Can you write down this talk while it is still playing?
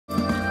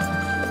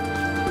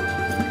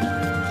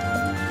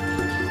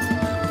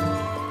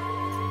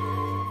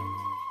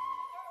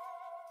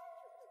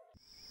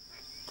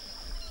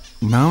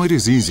Now it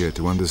is easier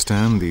to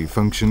understand the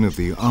function of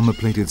the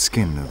armor-plated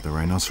skin of the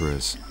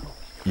rhinoceros.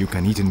 You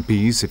can eat in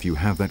peace if you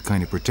have that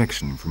kind of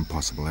protection from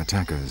possible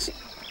attackers.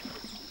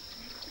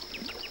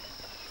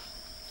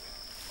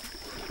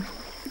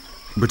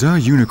 But our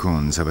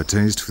unicorns have a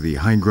taste for the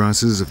high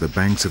grasses of the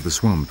banks of the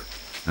swamp,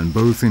 and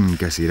both in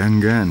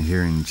Kaziranga and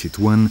here in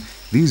Chitwan,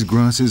 these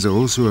grasses are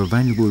also a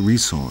valuable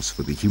resource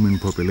for the human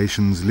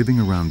populations living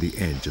around the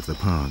edge of the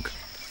park.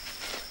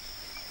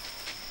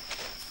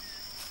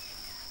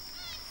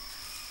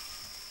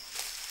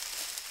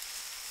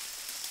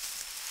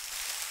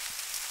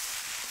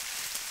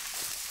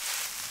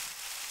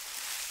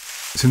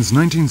 Since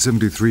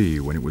 1973,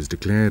 when it was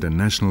declared a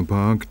national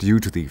park due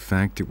to the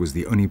fact it was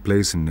the only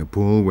place in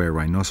Nepal where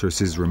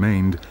rhinoceroses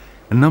remained,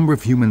 a number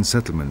of human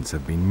settlements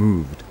have been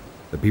moved,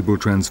 the people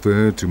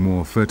transferred to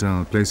more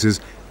fertile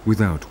places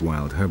without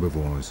wild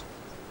herbivores.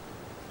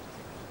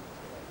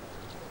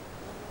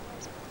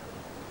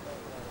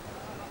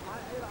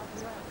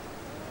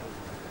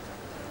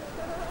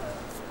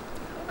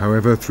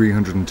 However,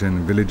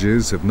 310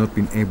 villages have not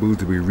been able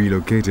to be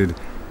relocated,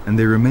 and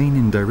they remain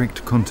in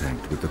direct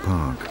contact with the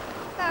park.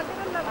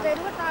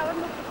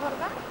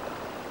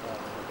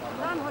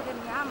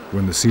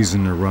 When the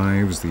season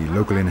arrives, the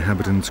local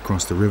inhabitants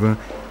cross the river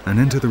and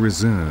enter the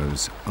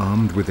reserves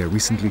armed with their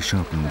recently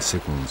sharpened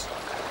sickles.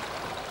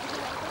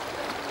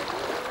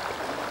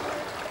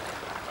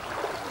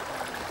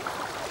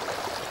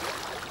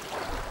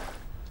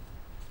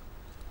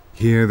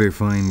 Here they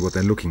find what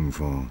they're looking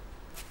for.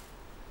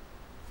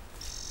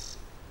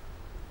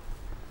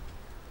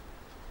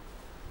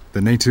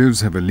 The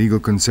natives have a legal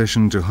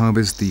concession to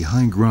harvest the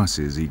high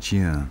grasses each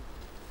year.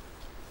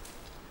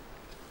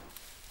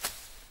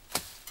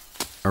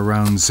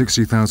 Around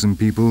 60,000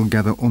 people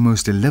gather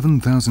almost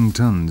 11,000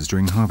 tons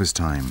during harvest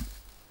time,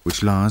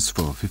 which lasts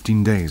for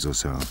 15 days or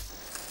so.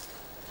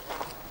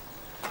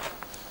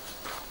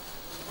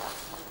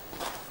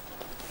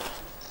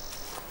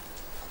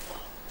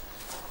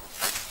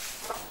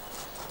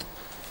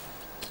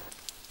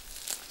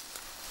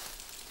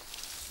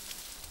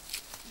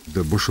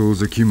 The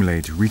bushels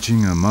accumulate,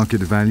 reaching a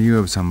market value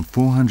of some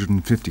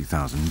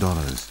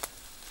 $450,000.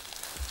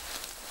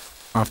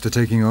 After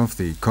taking off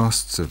the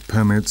costs of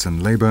permits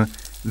and labor,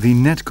 the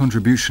net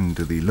contribution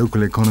to the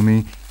local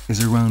economy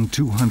is around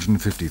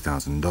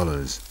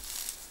 $250,000.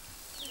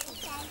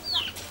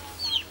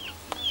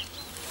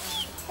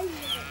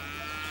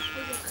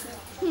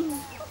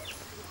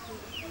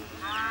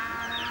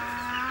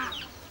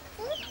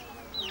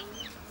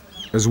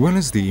 As well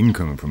as the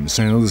income from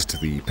sales to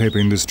the paper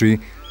industry,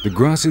 the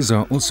grasses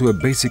are also a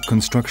basic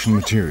construction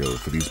material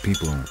for these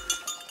people.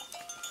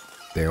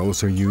 They are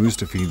also used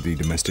to feed the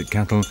domestic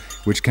cattle,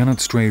 which cannot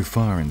stray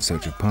far in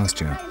search of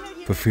pasture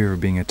for fear of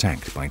being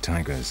attacked by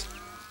tigers.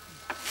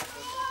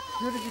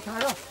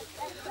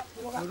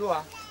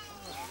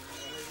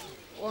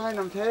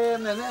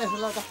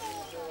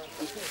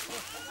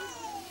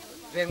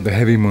 The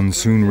heavy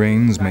monsoon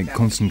rains make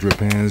constant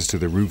repairs to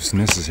the roofs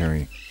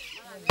necessary.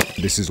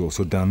 This is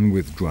also done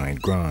with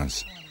dried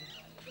grass.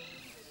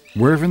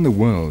 Wherever in the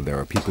world there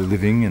are people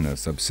living in a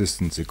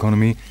subsistence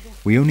economy,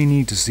 we only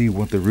need to see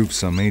what the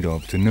roofs are made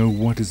of to know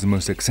what is the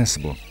most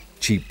accessible,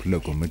 cheap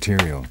local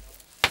material.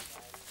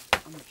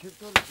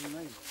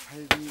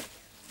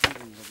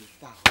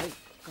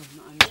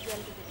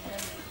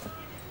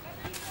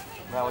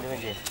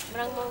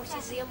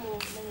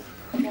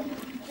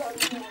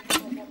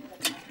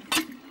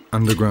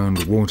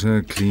 Underground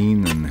water,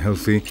 clean and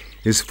healthy,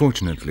 is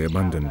fortunately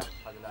abundant.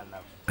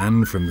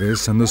 And from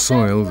this and the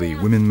soil, the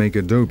women make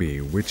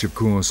adobe, which of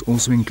course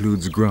also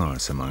includes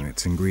grass among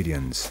its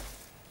ingredients.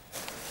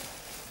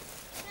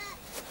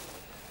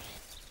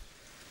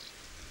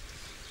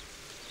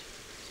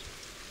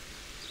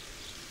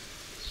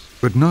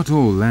 But not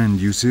all land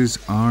uses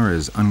are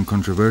as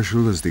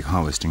uncontroversial as the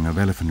harvesting of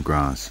elephant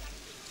grass.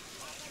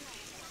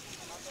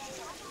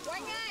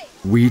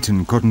 Wheat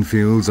and cotton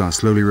fields are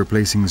slowly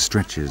replacing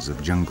stretches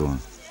of jungle.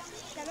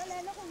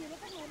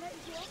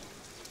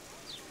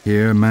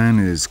 Here, man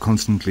is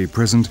constantly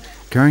present,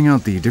 carrying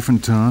out the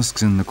different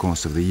tasks in the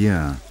course of the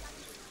year,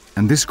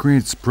 and this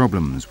creates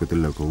problems with the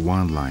local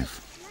wildlife.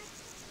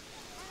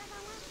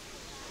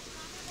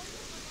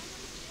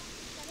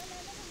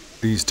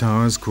 These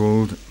towers,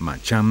 called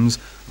machams,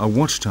 are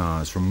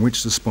watchtowers from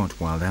which to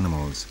spot wild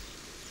animals.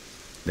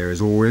 There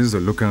is always a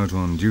lookout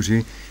on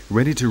duty,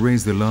 ready to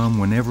raise the alarm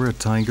whenever a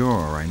tiger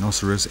or a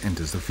rhinoceros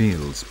enters the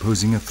fields,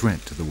 posing a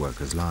threat to the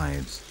workers'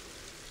 lives.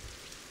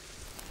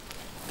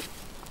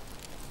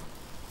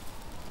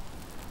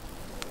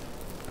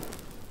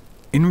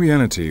 In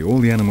reality, all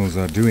the animals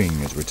are doing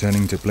is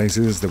returning to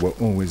places that were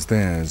always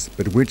theirs,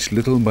 but which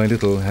little by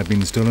little have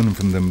been stolen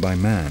from them by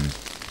man,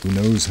 who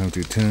knows how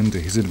to turn to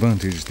his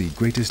advantage the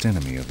greatest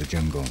enemy of the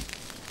jungle.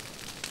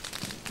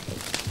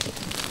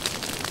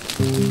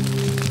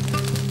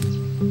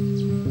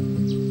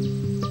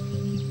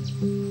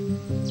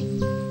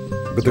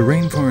 But the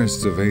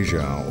rainforests of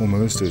Asia are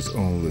almost as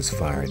old as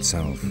fire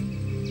itself.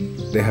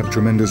 They have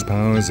tremendous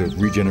powers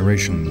of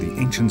regeneration, the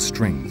ancient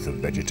strength of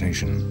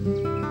vegetation.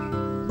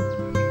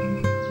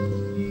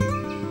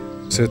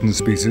 Certain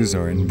species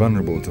are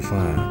invulnerable to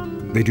fire.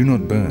 They do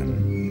not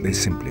burn, they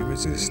simply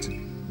resist.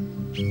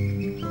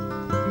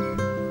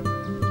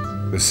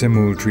 The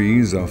simul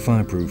trees are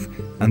fireproof,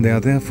 and they are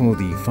therefore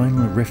the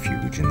final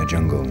refuge in the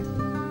jungle.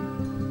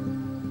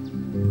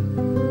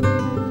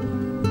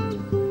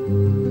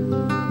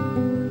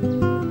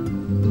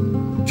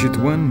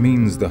 Chitwan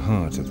means the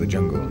heart of the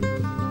jungle.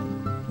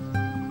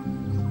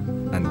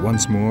 And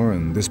once more,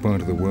 in this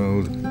part of the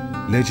world,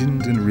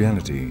 legend and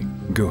reality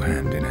go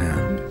hand in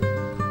hand.